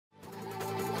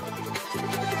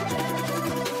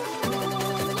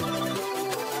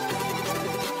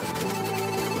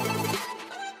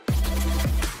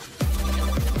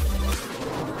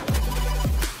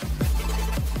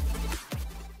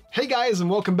guys, and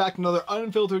welcome back to another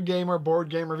Unfiltered Gamer board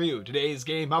game review. Today's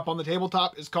game up on the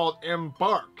tabletop is called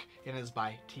Embark, and is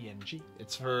by TNG.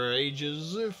 It's for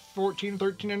ages 14,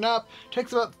 13 and up.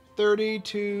 Takes about 30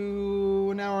 to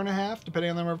an hour and a half, depending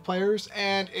on the number of players,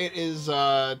 and it is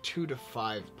a 2 to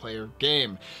 5 player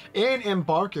game. In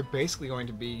Embark, you're basically going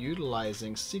to be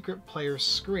utilizing secret player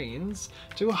screens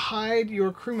to hide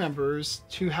your crew members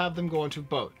to have them go onto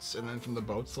boats, and then from the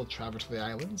boats they'll travel to the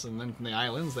islands, and then from the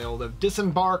islands they'll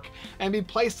disembark and be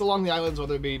placed along the islands,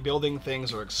 whether it be building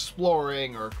things or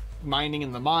exploring or mining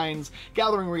in the mines,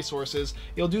 gathering resources.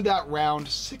 You'll do that round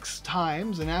 6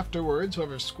 times, and afterwards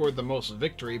whoever scored the most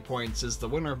victory points is the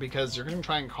winner, because you're going to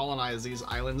try and colonize these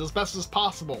islands as best as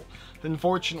possible.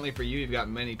 Unfortunately for you, you've got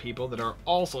many people that are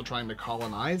also trying to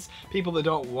colonize, people that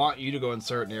don't want you to go in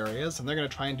certain areas, and they're going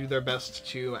to try and do their best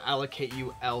to allocate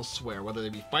you elsewhere, whether they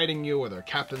be fighting you or they're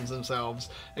captains themselves,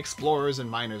 explorers and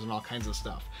miners and all kinds of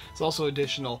stuff. There's also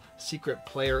additional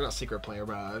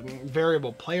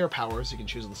variable player powers you can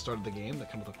choose at the start of the game that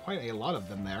come with quite a lot of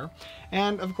them there.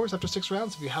 And of course, after 6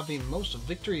 rounds, if you have the most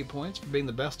victory points for being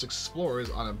the best explorers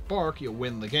on Embark, you'll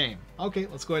win the game. Okay,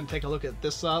 let's go ahead and take a look at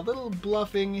this little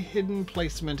bluffing hidden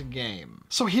placement game.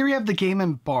 So here we have the game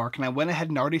Embark, and I went ahead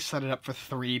and already set it up for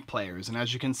 3 players. And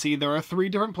as you can see, there are 3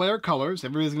 different player colors.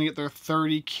 Everybody's gonna get their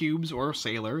 30 cubes or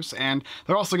sailors, and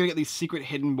they're also gonna get these secret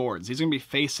hidden boards. These are gonna be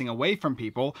facing away from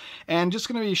people, and just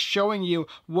gonna be showing you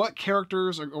what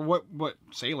characters or what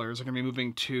sailors are gonna be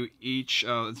moving to each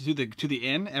to the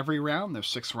inn every round. There's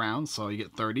 6 rounds, so you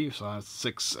get 30, so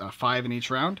that's 5 in each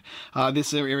round.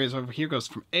 This area over here goes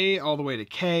from A all the way to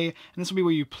K, and this will be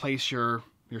where you place your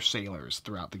sailors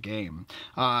throughout the game.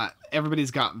 Everybody's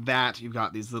got that. You've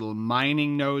got these little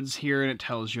mining nodes here, and it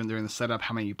tells you during the setup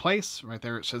how many you place. Right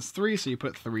there it says 3, so you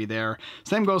put 3 there.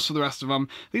 Same goes for the rest of them.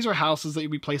 These are houses that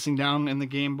you'll be placing down in the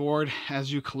game board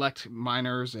as you collect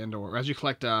miners or as you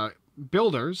collect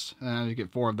builders. You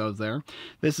get 4 of those there.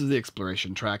 This is the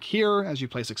exploration track here as you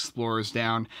place explorers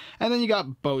down, and then you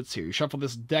got boats here. You shuffle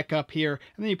this deck up here,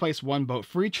 and then you place 1 boat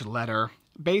for each letter.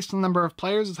 Based on the number of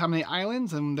players is how many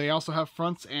islands, and they also have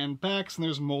fronts and backs, and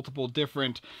there's multiple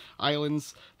different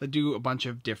islands that do a bunch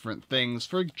of different things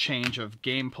for a change of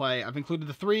gameplay. I've included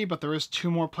the 3, but there is 2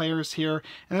 more players here,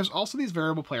 and there's also these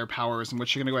variable player powers in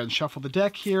which you're going to go ahead and shuffle the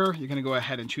deck here. You're going to go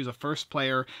ahead and choose a first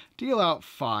player, deal out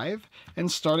 5, and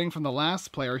starting from the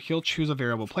last player, he'll choose a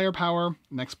variable player power.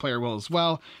 Next player will as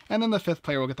well, and then the 5th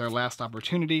player will get their last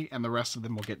opportunity, and the rest of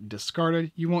them will get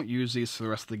discarded. You won't use these for the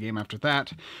rest of the game after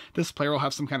that. This player will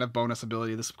have some kind of bonus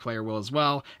ability. This player will as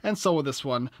well, and so will this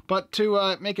one. But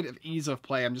to make it ease of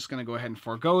play, I'm just going to go ahead and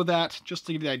forego that, just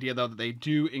to give you the idea, though, that they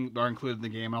are included in the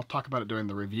game. I'll talk about it during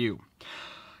the review.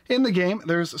 In the game,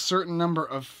 there's a certain number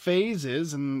of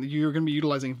phases, and you're going to be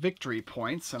utilizing victory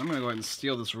points. And I'm going to go ahead and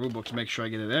steal this rulebook to make sure I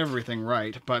get everything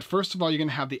right. But first of all, you're going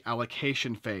to have the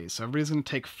allocation phase. So everybody's going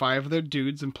to take 5 of their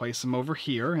dudes and place them over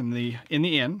here in the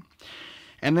inn.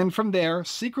 And then from there,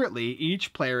 secretly,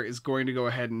 each player is going to go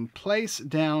ahead and place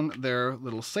down their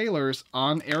little sailors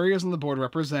on areas on the board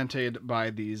represented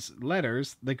by these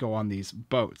letters that go on these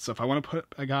boats. So if I want to put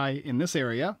a guy in this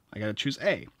area, I got to choose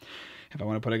A. If I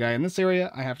want to put a guy in this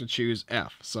area, I have to choose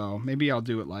F. So maybe I'll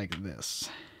do it like this.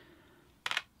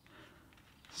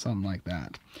 Something like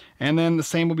that. And then the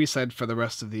same will be said for the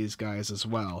rest of these guys as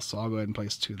well. So I'll go ahead and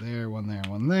place 2 there, 1 there,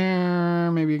 1 there,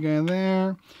 maybe a guy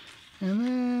there. And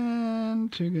then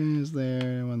 2 guys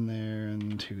there, 1 there,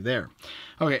 and 2 there.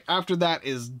 Okay, after that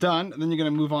is done, then you're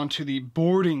going to move on to the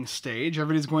boarding stage.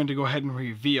 Everybody's going to go ahead and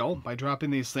reveal by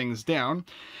dropping these things down.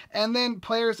 And then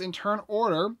players in turn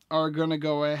order are going to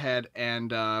go ahead and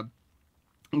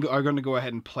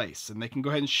place, and they can go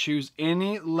ahead and choose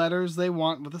any letters they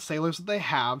want with the sailors that they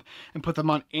have and put them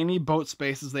on any boat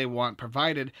spaces they want,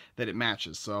 provided that it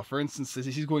matches. So for instance,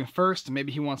 he's going first, and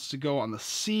maybe he wants to go on the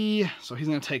sea, so he's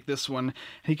going to take this one, and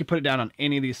he can put it down on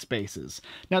any of these spaces.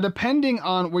 Now, depending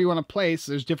on where you want to place,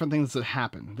 there's different things that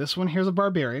happen. This one here's a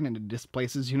barbarian, and it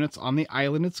displaces units on the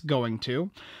island it's going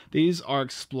to. These are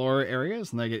explorer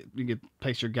areas, and you get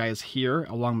place your guys here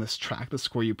along this track that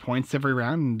score you points every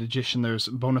round. In addition, there's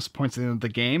bonus points at the end of the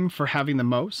game for having the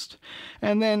most.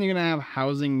 And then you're going to have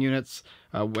housing units,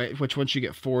 which once you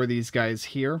get 4 of these guys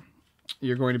here,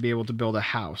 you're going to be able to build a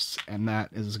house, and that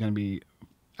is going to be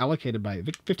allocated by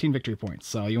 15 victory points.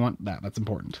 So you want that. That's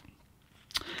important.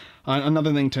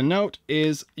 Another thing to note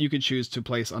is you could choose to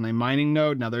place on a mining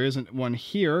node. Now there isn't one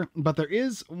here, but there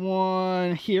is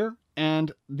one here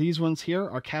and these ones here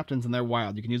are captains and they're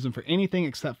wild. You can use them for anything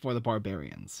except for the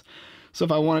barbarians. So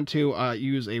if I wanted to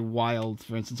use a wild,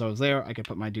 for instance, I was there, I could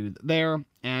put my dude there,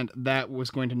 and that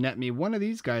was going to net me one of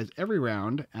these guys every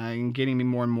round, and getting me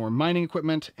more and more mining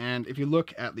equipment. And if you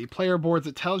look at the player boards,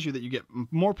 it tells you that you get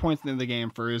more points in the game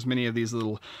for as many of these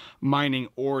little mining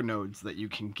ore nodes that you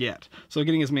can get. So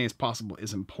getting as many as possible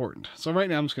is important. So right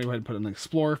now I'm just going to go ahead and put an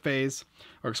explorer phase,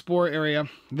 or explorer area.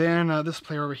 Then this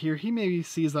player over here, he maybe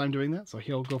sees that I'm doing that, so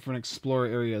he'll go for an explorer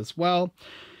area as well.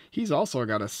 He's also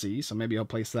got a C, so maybe I'll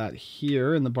place that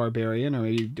here in the barbarian, or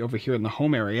maybe over here in the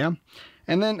home area.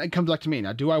 And then it comes back to me.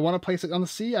 Now, do I want to place it on the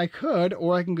C? I could,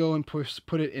 or I can go and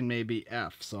put it in maybe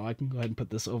F. So I can go ahead and put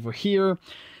this over here.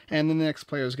 And then the next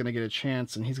player is going to get a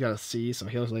chance, and he's got a C, so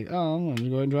he'll like, oh, I'm going to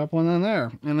go ahead and drop one down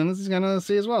there. And then this is going to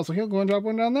C as well, so he'll go and drop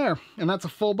one down there. And that's a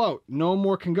full boat. No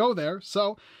more can go there.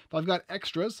 So if I've got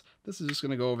extras, this is just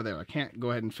going to go over there. I can't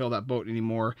go ahead and fill that boat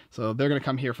anymore. So they're going to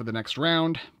come here for the next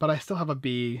round, but I still have a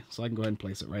B, so I can go ahead and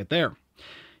place it right there.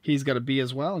 He's got a B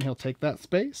as well, and he'll take that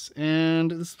space.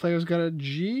 And this player's got a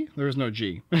G. There's no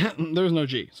G. There's no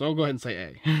G, so I'll go ahead and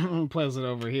say A. Place it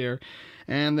over here.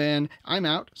 And then I'm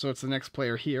out, so it's the next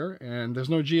player here. And there's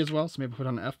no G as well, so maybe put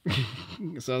on F.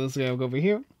 So this guy will go over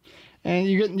here. And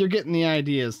you're getting the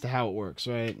idea as to how it works,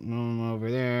 right? One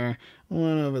over there,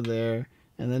 one over there,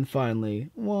 and then finally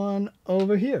one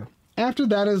over here. After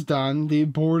that is done, the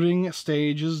boarding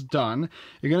stage is done.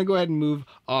 You're going to go ahead and move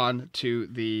on to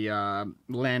the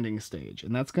landing stage.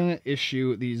 And that's going to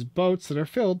issue these boats that are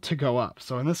filled to go up.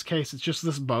 So in this case, it's just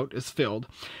this boat is filled.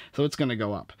 So it's going to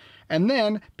go up. And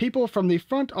then people from the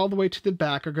front all the way to the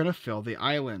back are going to fill the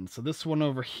island. So this one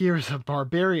over here is a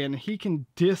barbarian. He can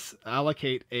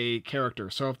disallocate a character.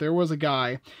 So if there was a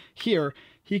guy here,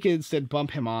 he could instead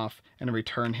bump him off and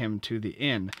return him to the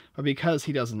inn. But because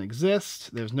he doesn't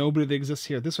exist, there's nobody that exists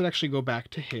here, this would actually go back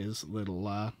to his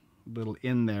little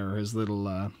inn there, or his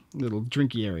little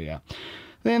drinky area.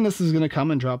 Then this is going to come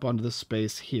and drop onto this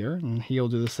space here, and he'll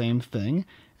do the same thing.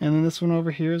 And then this one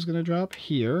over here is going to drop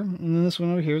here, and then this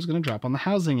one over here is going to drop on the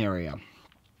housing area.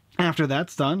 After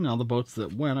that's done, all the boats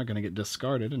that went are going to get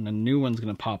discarded, and a new one's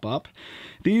going to pop up.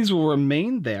 These will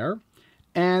remain there.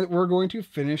 And we're going to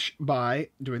finish by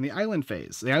doing the island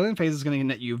phase. The island phase is going to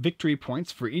net you victory points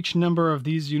for each number of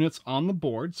these units on the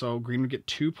board. So green would get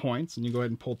 2 points, and you go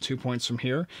ahead and pull 2 points from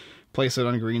here, place it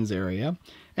on green's area.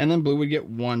 And then blue would get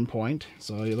 1 point.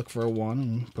 So you look for a 1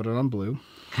 and put it on blue.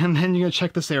 And then you're going to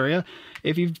check this area.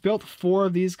 If you've built 4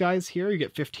 of these guys here, you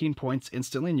get 15 points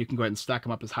instantly, and you can go ahead and stack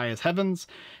them up as high as heavens.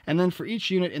 And then for each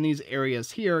unit in these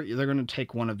areas here, they're going to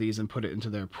take one of these and put it into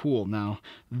their pool. Now,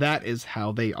 that is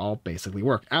how they all basically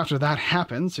work. After that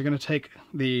happens, you're going to take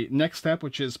the next step,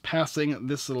 which is passing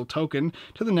this little token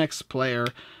to the next player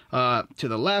to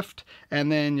the left,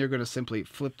 and then you're going to simply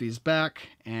flip these back,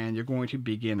 and you're going to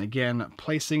begin again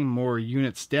placing more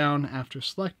units down after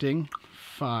selecting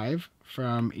 5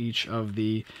 from each of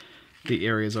the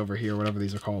areas over here, whatever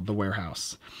these are called, the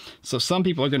warehouse. So some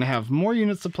people are going to have more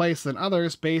units to place than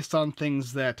others based on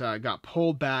things that got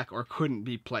pulled back or couldn't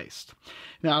be placed.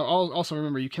 Now, also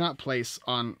remember, you cannot place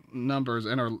on numbers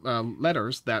and or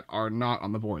letters that are not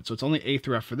on the board. So it's only A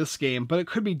through F for this game, but it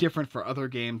could be different for other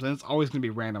games, and it's always going to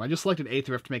be random. I just selected A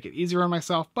through F to make it easier on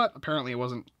myself, but apparently it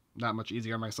wasn't that much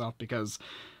easier on myself because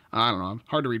I don't know,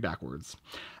 hard to read backwards.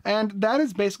 And that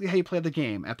is basically how you play the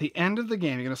game. At the end of the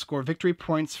game, you're going to score victory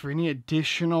points for any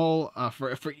additional,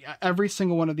 for every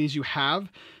single one of these you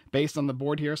have based on the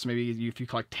board here. So maybe if you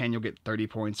collect 10, you'll get 30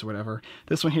 points or whatever.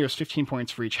 This one here is 15 points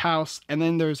for each house. And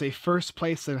then there's a first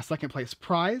place and a second place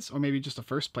prize, or maybe just a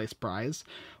first place prize,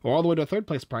 or all the way to a third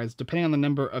place prize, depending on the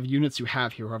number of units you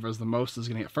have here. Whoever has the most is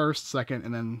going to get first, second,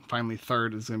 and then finally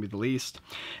third is going to be the least.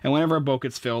 And whenever a boat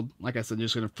gets filled, like I said, you're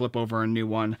just going to flip over a new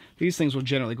one. These things will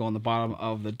generally go on the bottom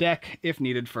of the deck if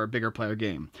needed for a bigger player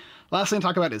game. Last thing to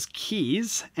talk about is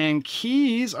keys, and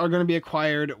keys are going to be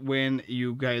acquired when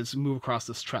you guys move across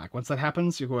this track. Once that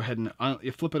happens, you go ahead and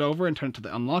you flip it over and turn it to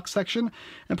the unlock section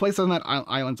and place it on that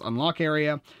island's unlock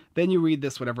area. Then you read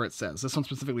this, whatever it says. This one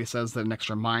specifically says that an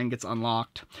extra mine gets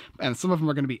unlocked, and some of them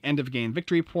are going to be end of game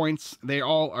victory points. They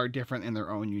all are different in their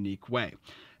own unique way.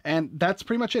 And that's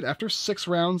pretty much it. After 6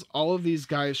 rounds, all of these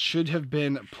guys should have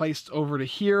been placed over to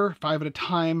here, 5 at a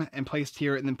time, and placed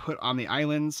here, and then put on the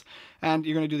islands. And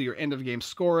you're going to do your end of game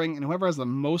scoring, and whoever has the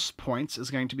most points is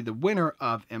going to be the winner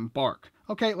of Embark.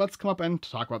 Okay, let's come up and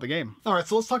talk about the game. All right,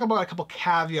 so let's talk about a couple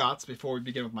caveats before we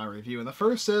begin with my review. And the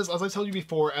first is, as I told you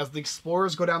before, as the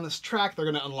explorers go down this track, they're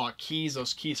going to unlock keys.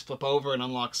 Those keys flip over and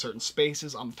unlock certain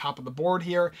spaces on the top of the board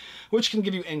here, which can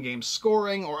give you in-game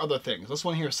scoring or other things. This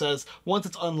one here says, once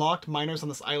it's unlocked, miners on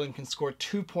this island can score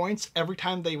 2 points every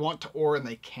time they want to ore and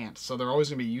they can't. So they're always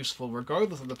going to be useful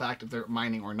regardless of the fact if they're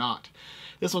mining or not.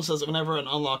 This one says that whenever an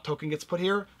unlocked token gets put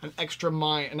here, an extra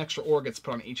ore gets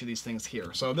put on each of these things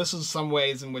here. So this is some ways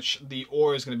in which the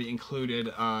ore is going to be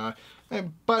included,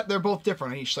 but they're both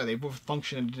different on each side. They both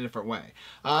function in a different way.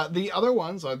 The other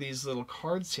ones are these little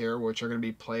cards here, which are going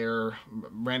to be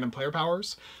random player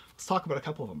powers. Let's talk about a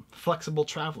couple of them. Flexible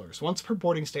travelers. Once per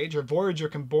boarding stage, your voyager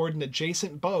can board an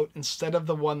adjacent boat instead of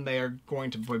the one they are going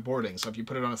to be boarding. So if you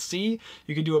put it on a C,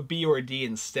 you can do a B or a D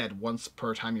instead once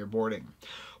per time you're boarding.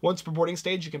 Once per boarding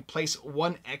stage, you can place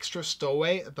 1 extra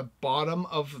stowaway at the bottom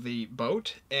of the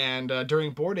boat, and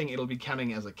during boarding, it'll be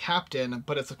counting as a captain,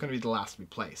 but it's going to be the last to be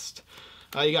placed.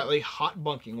 You got the hot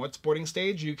bunking. Once boarding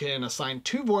stage, you can assign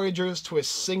 2 voyagers to a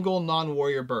single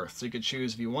non-warrior berth. So you could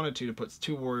choose, if you wanted to put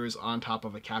 2 warriors on top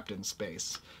of a captain's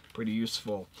space. Pretty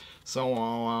useful. So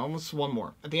almost one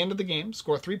more. At the end of the game,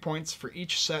 score 3 points for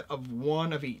each set of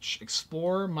 1 of each.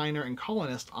 Explorer, miner, and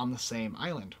colonist on the same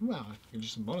island. Well, gives you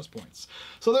some bonus points.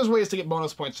 So there's ways to get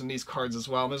bonus points from these cards as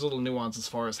well. And there's a little nuance as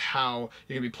far as how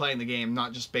you're going to be playing the game,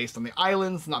 not just based on the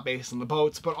islands, not based on the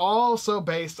boats, but also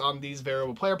based on these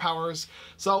variable player powers.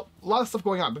 So a lot of stuff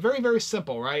going on, but very, very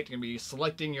simple, right? You're going to be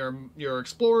selecting your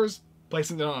explorers,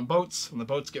 placing them on boats, and the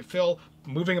boats get filled,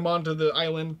 moving them onto the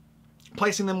island,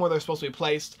 placing them where they're supposed to be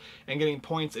placed, and getting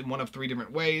points in one of 3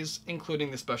 different ways, including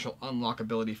the special unlock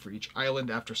ability for each island.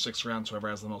 After 6 rounds, whoever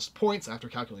has the most points after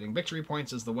calculating victory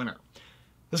points is the winner.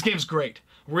 This game's great.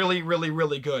 Really, really,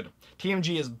 really good.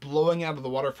 TMG is blowing it out of the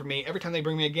water for me. Every time they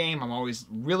bring me a game, I'm always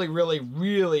really, really,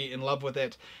 really in love with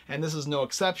it, and this is no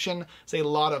exception. It's a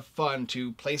lot of fun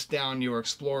to place down your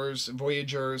explorers,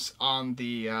 voyagers on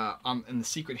the in the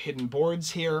secret hidden boards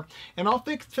here, and all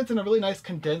fits in a really nice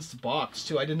condensed box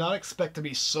too. I did not expect to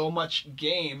be so much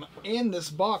game in this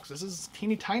box. This is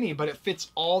teeny tiny, but it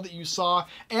fits all that you saw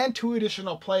and 2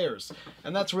 additional players,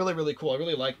 and that's really, really cool. I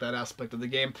really like that aspect of the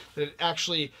game, that it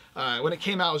actually, when it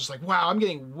came out, I was just like, wow, I'm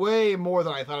getting way more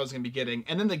than I thought I was going to be getting.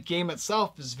 And then the game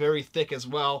itself is very thick as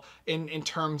well in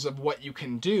terms of what you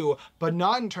can do, but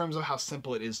not in terms of how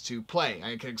simple it is to play.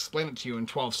 I can explain it to you in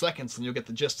 12 seconds and you'll get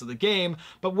the gist of the game,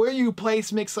 but where you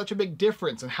place makes such a big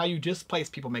difference, and how you displace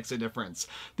people makes a difference.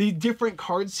 The different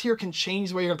cards here can change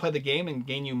the way you're going to play the game and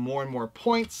gain you more and more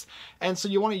points, and so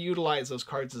you want to utilize those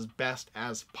cards as best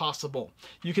as possible.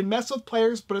 You can mess with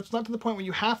players, but it's not to the point where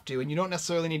you have to, and you don't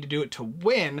necessarily need to do it to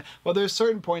win, but there's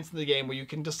certain points in the game where you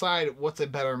can decide what's a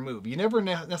better move. You never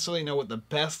necessarily know what the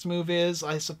best move is,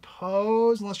 I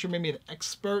suppose, unless you're maybe an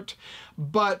expert,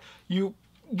 but you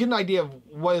get an idea of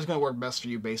what is going to work best for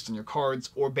you based on your cards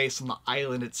or based on the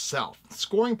island itself.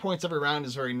 Scoring points every round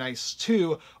is very nice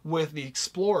too with the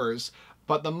explorers,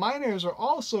 but the miners are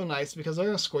also nice because they're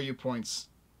going to score you points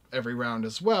every round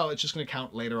as well. It's just going to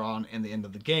count later on in the end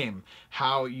of the game.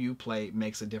 How you play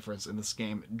makes a difference in this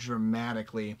game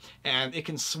dramatically, and it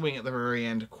can swing at the very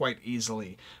end quite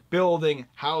easily. Building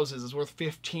houses is worth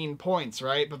 15 points,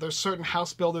 right? But there's certain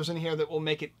house builders in here that will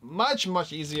make it much,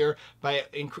 much easier by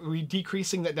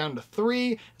decreasing that down to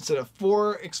 3 instead of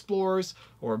 4 explorers,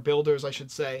 or builders, I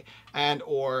should say, and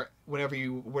or whenever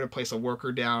you were to place a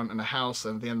worker down in a house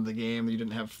and at the end of the game you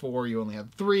didn't have 4, you only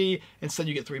had 3. Instead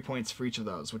you get 3 points for each of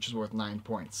those, which is worth 9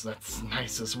 points. That's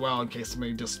nice as well in case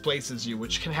somebody displaces you,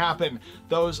 which can happen.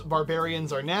 Those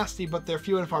barbarians are nasty, but they're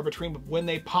few and far between. But when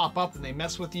they pop up and they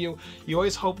mess with you, you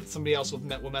always hope that somebody else will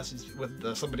mess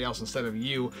with somebody else instead of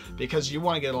you, because you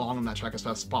want to get along on that track as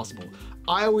fast as possible.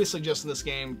 I always suggest in this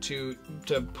game to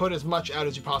put as much out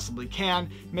as you possibly can.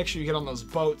 Make sure you get on those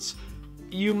boats.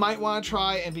 You might want to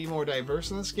try and be more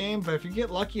diverse in this game, but if you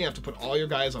get lucky, you have to put all your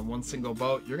guys on one single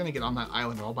boat. You're going to get on that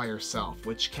island all by yourself,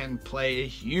 which can play a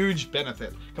huge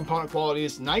benefit. Component quality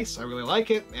is nice. I really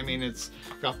like it. I mean, it's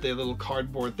got the little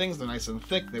cardboard things. They're nice and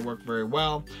thick. They work very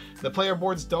well. The player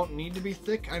boards don't need to be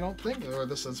thick, I don't think, or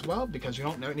this as well, because you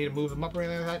don't need to move them up or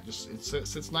anything like that. Just it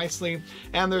sits nicely.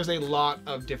 And there's a lot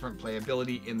of different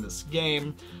playability in this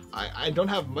game. I don't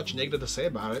have much negative to say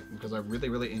about it because I really,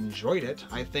 really enjoyed it.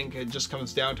 I think it just comes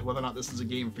comes down to whether or not this is a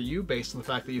game for you based on the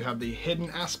fact that you have the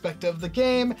hidden aspect of the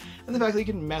game and the fact that you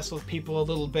can mess with people a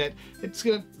little bit. It's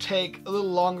going to take a little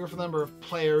longer for the number of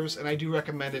players, and I do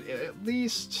recommend it at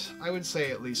least, I would say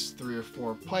at least 3 or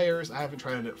 4 players. I haven't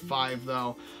tried it at 5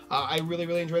 though. I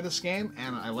really enjoyed this game,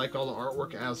 and I like all the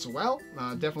artwork as well.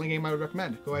 Definitely a game I would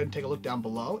recommend. Go ahead and take a look down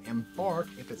below. Embark,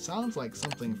 if it sounds like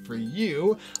something for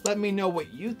you, let me know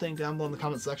what you think down below in the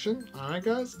comment section. Alright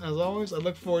guys, as always, I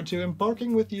look forward to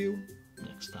embarking with you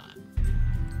next time.